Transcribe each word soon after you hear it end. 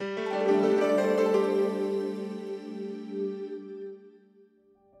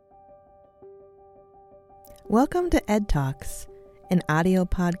Welcome to Ed Talks, an audio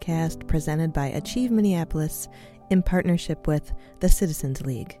podcast presented by Achieve Minneapolis in partnership with the Citizens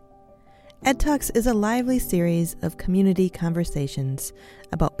League. Ed Talks is a lively series of community conversations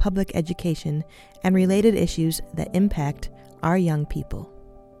about public education and related issues that impact our young people.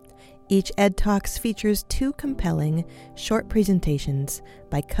 Each Ed Talks features two compelling short presentations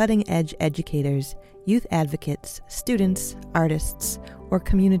by cutting-edge educators, youth advocates, students, artists, or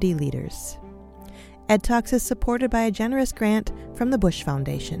community leaders. Ed Talks is supported by a generous grant from the Bush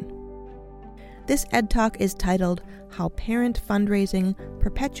Foundation. This Ed Talk is titled How Parent Fundraising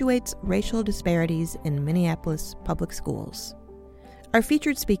Perpetuates Racial Disparities in Minneapolis Public Schools. Our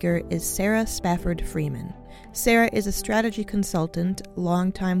featured speaker is Sarah Spafford Freeman. Sarah is a strategy consultant,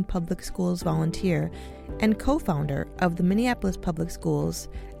 longtime public schools volunteer, and co-founder of the Minneapolis Public Schools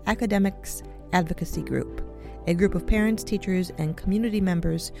Academics Advocacy Group, a group of parents, teachers, and community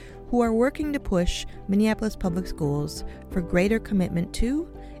members who are working to push Minneapolis Public Schools for greater commitment to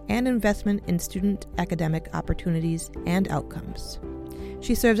and investment in student academic opportunities and outcomes.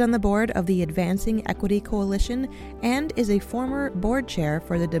 She serves on the board of the Advancing Equity Coalition and is a former board chair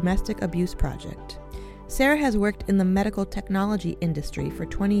for the Domestic Abuse Project. Sarah has worked in the medical technology industry for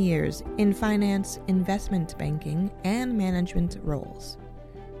 20 years in finance, investment banking, and management roles.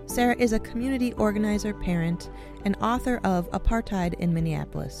 Sarah is a community organizer, parent, and author of Apartheid in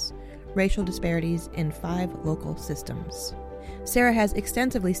Minneapolis: Racial Disparities in 5 Local Systems. Sarah has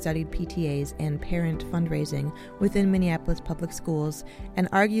extensively studied PTAs and parent fundraising within Minneapolis Public Schools and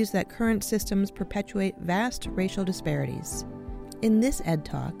argues that current systems perpetuate vast racial disparities. In this Ed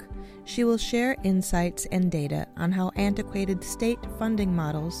Talk, she will share insights and data on how antiquated state funding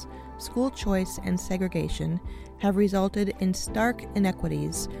models, school choice, and segregation have resulted in stark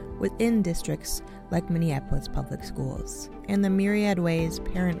inequities within districts like Minneapolis Public Schools, and the myriad ways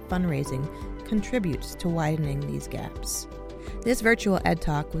parent fundraising contributes to widening these gaps. This virtual Ed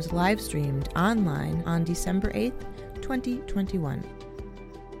Talk was live-streamed online on December 8th, 2021.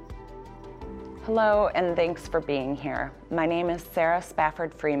 Hello, and thanks for being here. My name is Sarah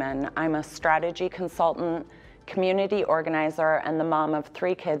Spafford Freeman. I'm a strategy consultant, community organizer, and the mom of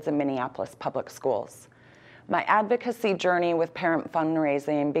 3 kids in Minneapolis Public Schools. My advocacy journey with parent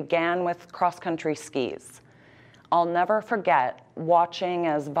fundraising began with cross-country skis. I'll never forget watching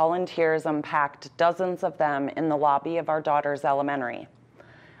as volunteers unpacked dozens of them in the lobby of our daughter's elementary.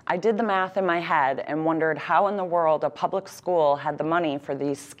 I did the math in my head and wondered how in the world a public school had the money for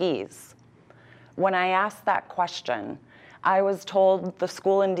these skis. When I asked that question, I was told the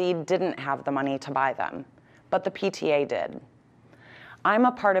school indeed didn't have the money to buy them, but the PTA did. I'm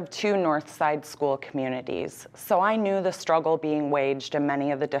a part of 2 Northside school communities, so I knew the struggle being waged in many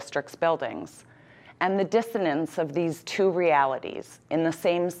of the district's buildings. And the dissonance of these 2 realities in the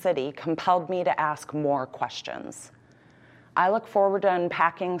same city compelled me to ask more questions. I look forward to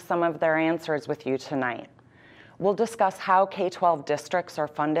unpacking some of their answers with you tonight. We'll discuss how K-12 districts are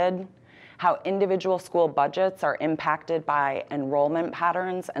funded, how individual school budgets are impacted by enrollment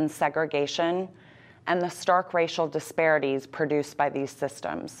patterns and segregation, and the stark racial disparities produced by these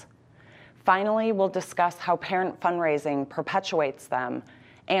systems. Finally, we'll discuss how parent fundraising perpetuates them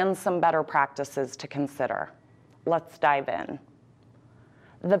and some better practices to consider. Let's dive in.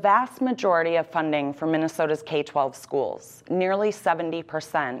 The vast majority of funding for Minnesota's K-12 schools, nearly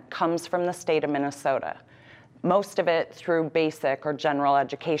 70%, comes from the state of Minnesota, most of it through basic or general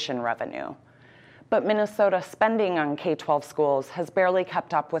education revenue. But Minnesota spending on K-12 schools has barely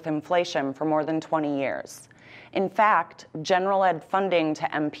kept up with inflation for more than 20 years. In fact, general ed funding to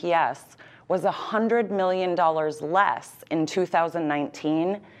MPS was $100 million less in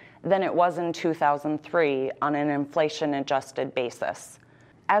 2019 than it was in 2003 on an inflation-adjusted basis.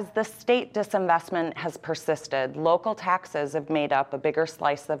 As the state disinvestment has persisted, local taxes have made up a bigger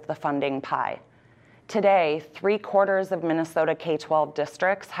slice of the funding pie. Today, 3/4 of Minnesota K-12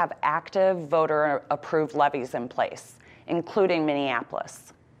 districts have active voter-approved levies in place, including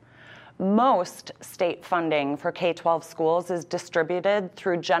Minneapolis. Most state funding for K-12 schools is distributed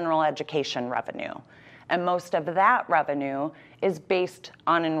through general education revenue, and most of that revenue is based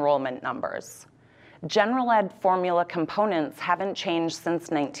on enrollment numbers. General ed formula components haven't changed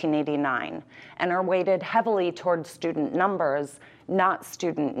since 1989 and are weighted heavily towards student numbers, not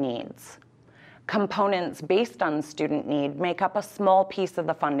student needs. Components based on student need make up a small piece of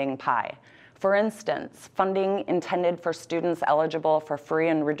the funding pie. For instance, funding intended for students eligible for free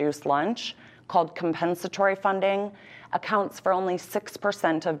and reduced lunch, called compensatory funding, accounts for only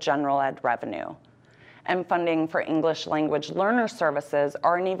 6% of general ed revenue. And funding for English language learner services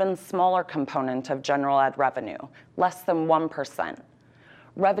are an even smaller component of general ed revenue, less than 1%.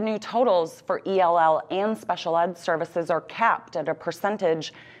 Revenue totals for ELL and special ed services are capped at a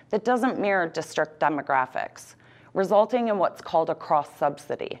percentage that doesn't mirror district demographics, resulting in what's called a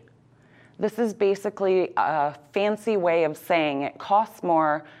cross-subsidy. This is basically a fancy way of saying it costs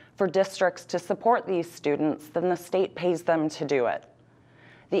more for districts to support these students than the state pays them to do it.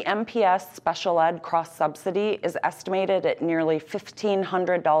 The MPS special ed cross-subsidy is estimated at nearly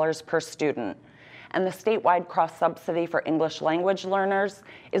 $1,500 per student, and the statewide cross-subsidy for English language learners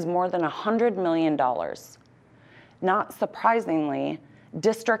is more than $100 million. Not surprisingly,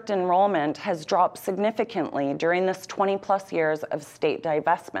 district enrollment has dropped significantly during this 20-plus years of state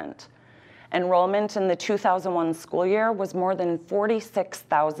divestment. Enrollment in the 2001 school year was more than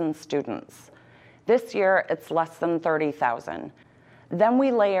 46,000 students. This year, it's less than 30,000. Then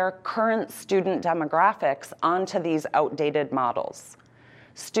we layer current student demographics onto these outdated models.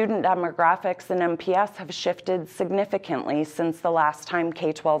 Student demographics in MPS have shifted significantly since the last time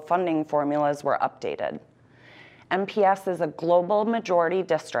K-12 funding formulas were updated. MPS is a global majority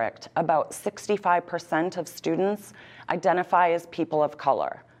district. About 65% of students identify as people of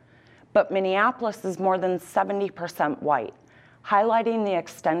color. But Minneapolis is more than 70% white, highlighting the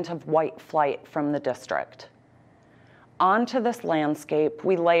extent of white flight from the district. Onto this landscape,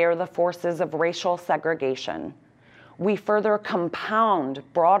 we layer the forces of racial segregation. We further compound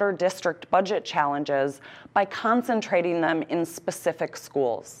broader district budget challenges by concentrating them in specific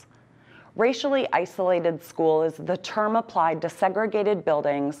schools. Racially isolated school is the term applied to segregated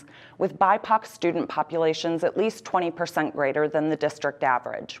buildings with BIPOC student populations at least 20% greater than the district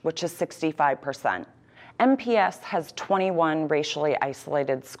average, which is 65%. MPS has 21 racially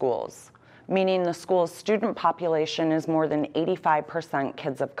isolated schools, meaning the school's student population is more than 85%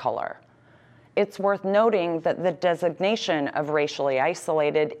 kids of color. It's worth noting that the designation of racially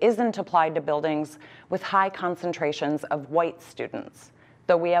isolated isn't applied to buildings with high concentrations of white students,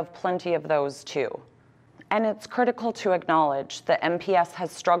 though we have plenty of those too. And it's critical to acknowledge that MPS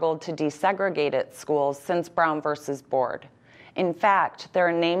has struggled to desegregate its schools since Brown versus Board. In fact, they're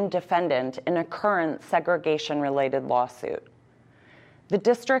a named defendant in a current segregation-related lawsuit. The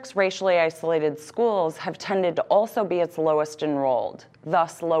district's racially isolated schools have tended to also be its lowest enrolled,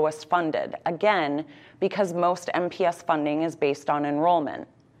 thus lowest funded, again, because most MPS funding is based on enrollment.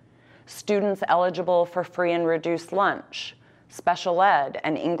 Students eligible for free and reduced lunch, special ed,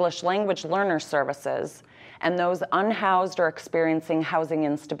 and English language learner services, and those unhoused or experiencing housing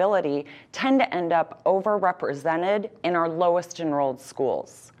instability tend to end up overrepresented in our lowest enrolled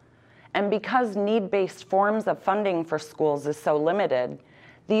schools. And because need-based forms of funding for schools is so limited,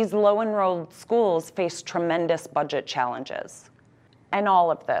 these low-enrolled schools face tremendous budget challenges. And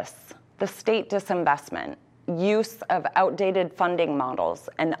all of this, the state disinvestment, use of outdated funding models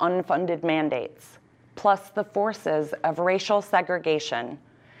and unfunded mandates, plus the forces of racial segregation,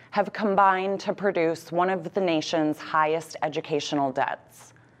 have combined to produce one of the nation's highest educational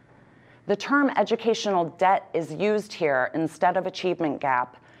debts. The term educational debt is used here instead of achievement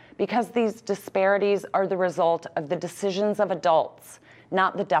gap because these disparities are the result of the decisions of adults,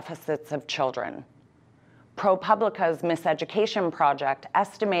 not the deficits of children. ProPublica's Miseducation Project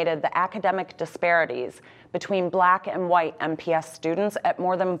estimated the academic disparities between Black and white MPS students at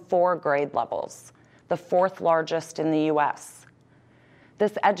more than 4 grade levels, the 4th largest in the US.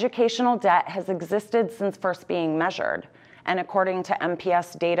 This educational debt has existed since first being measured, and according to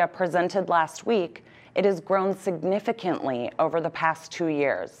MPS data presented last week, it has grown significantly over the past 2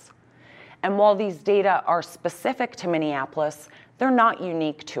 years. And while these data are specific to Minneapolis, they're not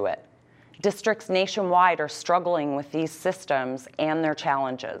unique to it. Districts nationwide are struggling with these systems and their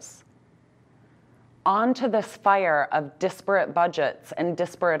challenges. Onto this fire of disparate budgets and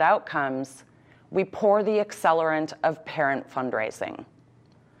disparate outcomes, we pour the accelerant of parent fundraising.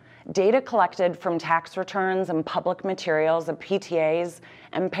 Data collected from tax returns and public materials of PTAs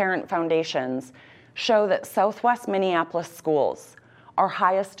and parent foundations show that Southwest Minneapolis schools, our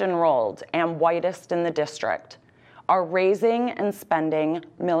highest enrolled and whitest in the district, are raising and spending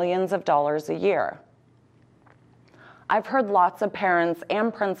millions of dollars a year. I've heard lots of parents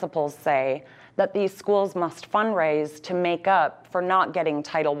and principals say that these schools must fundraise to make up for not getting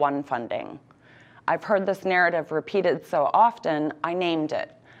Title I funding. I've heard this narrative repeated so often, I named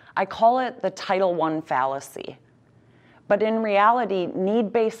it. I call it the Title I fallacy. But in reality,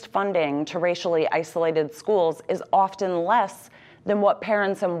 need-based funding to racially isolated schools is often less than what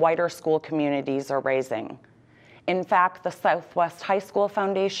parents in whiter school communities are raising. In fact, the Southwest High School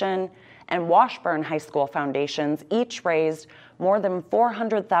Foundation and Washburn High School Foundations each raised more than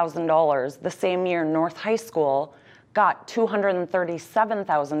 $400,000 the same year North High School got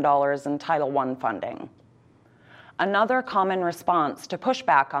 $237,000 in Title I funding. Another common response to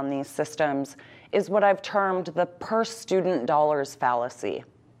pushback on these systems is what I've termed the per student dollars fallacy.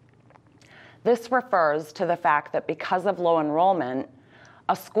 This refers to the fact that because of low enrollment,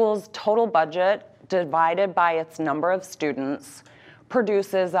 a school's total budget divided by its number of students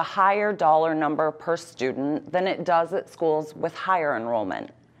produces a higher dollar number per student than it does at schools with higher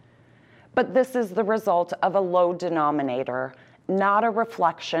enrollment. But this is the result of a low denominator, not a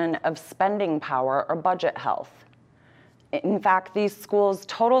reflection of spending power or budget health. In fact, these schools'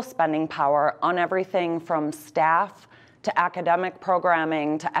 total spending power on everything from staff to academic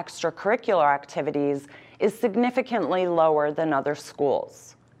programming to extracurricular activities is significantly lower than other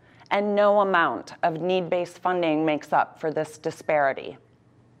schools. And no amount of need-based funding makes up for this disparity.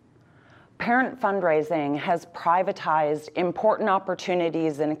 Parent fundraising has privatized important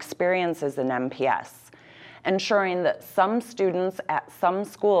opportunities and experiences in MPS, ensuring that some students at some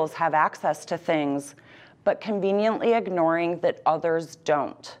schools have access to things, but conveniently ignoring that others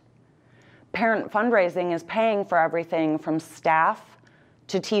don't. Parent fundraising is paying for everything from staff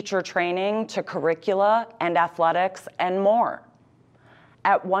to teacher training to curricula and athletics and more.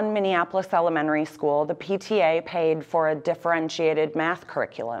 At one Minneapolis elementary school, the PTA paid for a differentiated math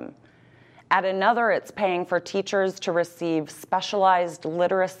curriculum. At another, it's paying for teachers to receive specialized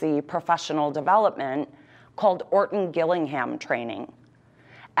literacy professional development called Orton Gillingham training.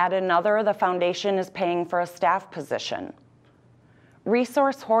 At another, the foundation is paying for a staff position.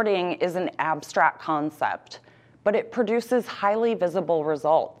 Resource hoarding is an abstract concept, but it produces highly visible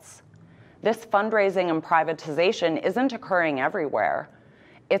results. This fundraising and privatization isn't occurring everywhere.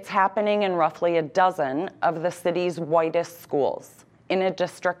 It's happening in roughly a dozen of the city's whitest schools, in a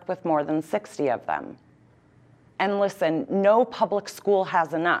district with more than 60 of them. And listen, no public school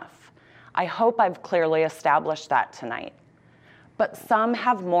has enough. I hope I've clearly established that tonight. But some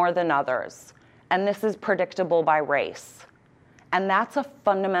have more than others, and this is predictable by race. And that's a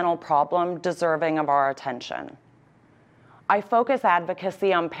fundamental problem deserving of our attention. I focus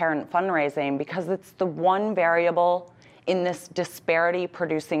advocacy on parent fundraising because it's the one variable in this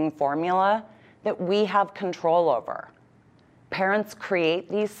disparity-producing formula that we have control over. Parents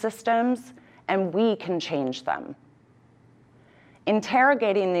create these systems, and we can change them.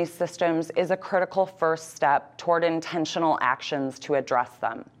 Interrogating these systems is a critical first step toward intentional actions to address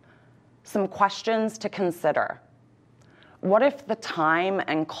them. Some questions to consider. What if the time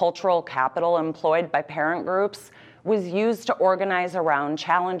and cultural capital employed by parent groups was used to organize around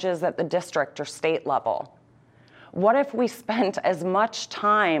challenges at the district or state level? What if we spent as much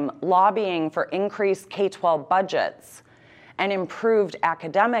time lobbying for increased K-12 budgets and improved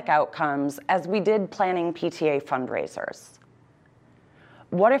academic outcomes as we did planning PTA fundraisers?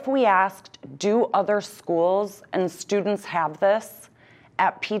 What if we asked, do other schools and students have this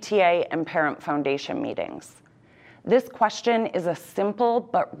at PTA and parent foundation meetings? This question is a simple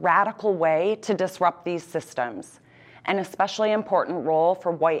but radical way to disrupt these systems, an especially important role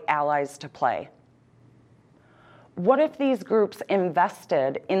for white allies to play. What if these groups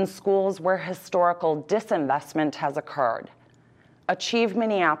invested in schools where historical disinvestment has occurred? Achieve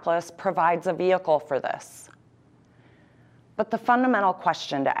Minneapolis provides a vehicle for this. But the fundamental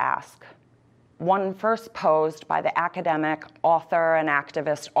question to ask, one first posed by the academic, author, and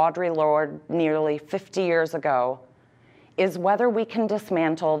activist Audre Lorde nearly 50 years ago, is whether we can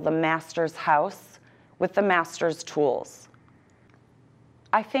dismantle the master's house with the master's tools.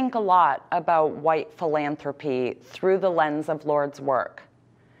 I think a lot about white philanthropy through the lens of Lorde's work,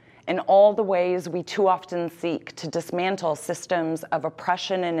 in all the ways we too often seek to dismantle systems of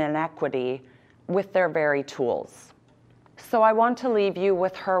oppression and inequity with their very tools. So I want to leave you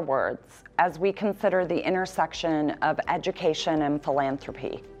with her words as we consider the intersection of education and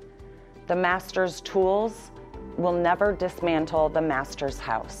philanthropy. The master's tools will never dismantle the master's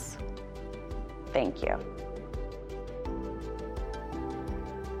house. Thank you.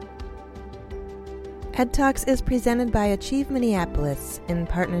 Ed Talks is presented by Achieve Minneapolis in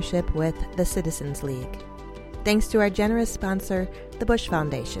partnership with the Citizens League. Thanks to our generous sponsor, the Bush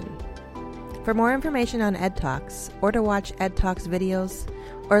Foundation. For more information on Ed Talks, or to watch Ed Talks videos,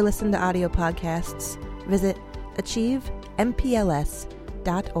 or listen to audio podcasts, visit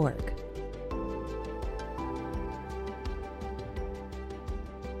achievempls.org.